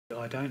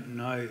I don't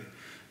know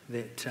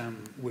that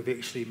we've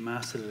actually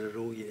mastered it at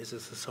all yet as a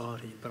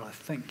society, but I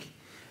think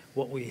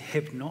what we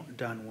have not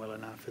done well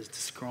enough is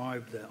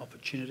describe the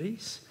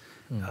opportunities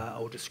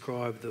or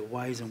describe the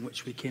ways in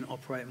which we can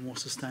operate more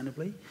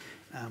sustainably.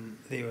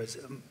 There is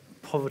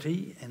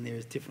poverty, and there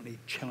is definitely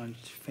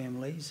challenged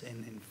families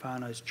and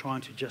whānaus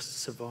trying to just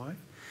survive,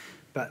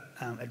 but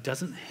it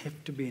doesn't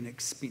have to be an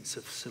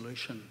expensive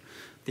solution.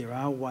 There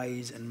are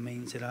ways and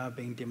means that are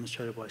being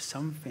demonstrated by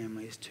some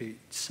families to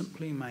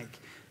simply make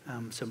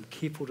some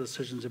careful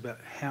decisions about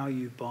how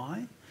you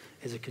buy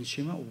as a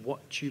consumer,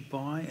 what you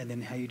buy, and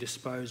then how you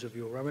dispose of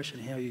your rubbish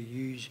and how you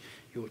use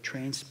your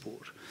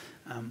transport.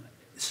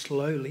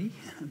 Slowly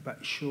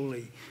but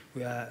surely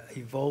we are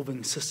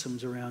evolving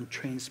systems around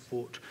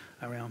transport,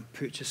 around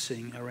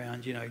purchasing,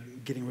 around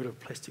getting rid of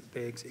plastic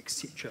bags,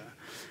 etc.,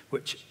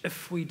 which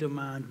if we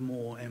demand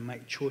more and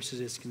make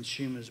choices as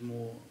consumers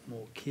more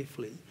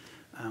carefully,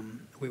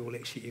 we will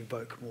actually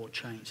evoke more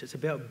change. It's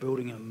about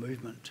building a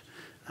movement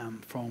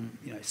from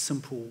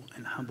simple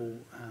and humble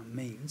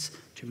means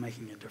to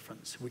making a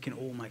difference. We can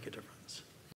all make a difference.